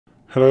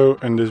Hello,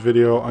 in this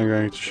video I'm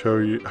going to show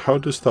you how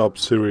to stop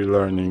Siri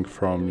learning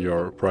from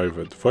your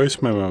private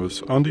voice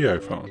memos on the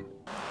iPhone.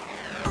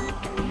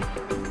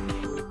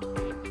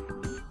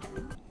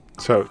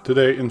 So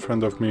today in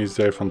front of me is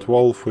the iPhone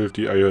 12 with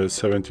the iOS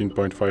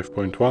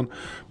 17.5.1,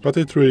 but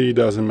it really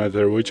doesn't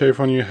matter which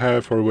iPhone you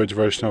have or which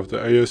version of the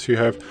iOS you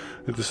have,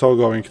 it is all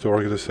going to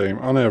work the same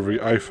on every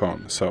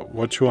iPhone. So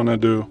what you wanna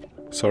do,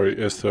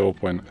 is to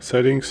open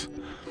Settings,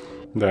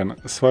 then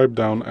swipe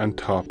down and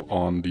tap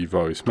on the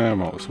voice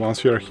memos.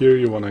 Once you are here,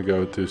 you want to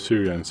go to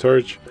Siri and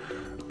search,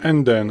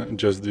 and then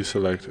just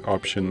deselect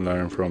option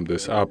learn from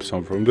this app.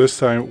 So from this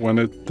time, when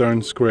it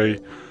turns gray,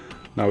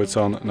 now it's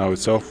on, now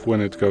it's off.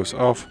 When it goes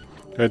off,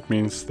 it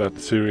means that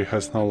Siri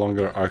has no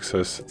longer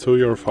access to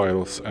your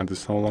files and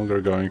is no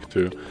longer going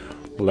to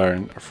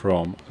learn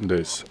from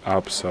this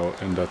app. So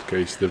in that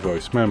case, the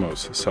voice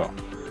memos. So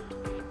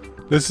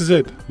this is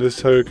it. This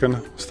is how you can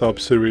stop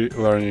Siri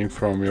learning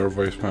from your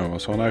voice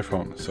memos on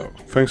iPhone. So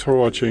thanks for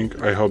watching.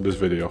 I hope this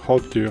video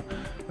helped you.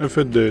 If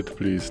it did,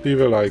 please leave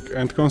a like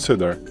and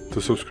consider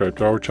to subscribe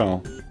to our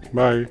channel.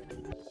 Bye!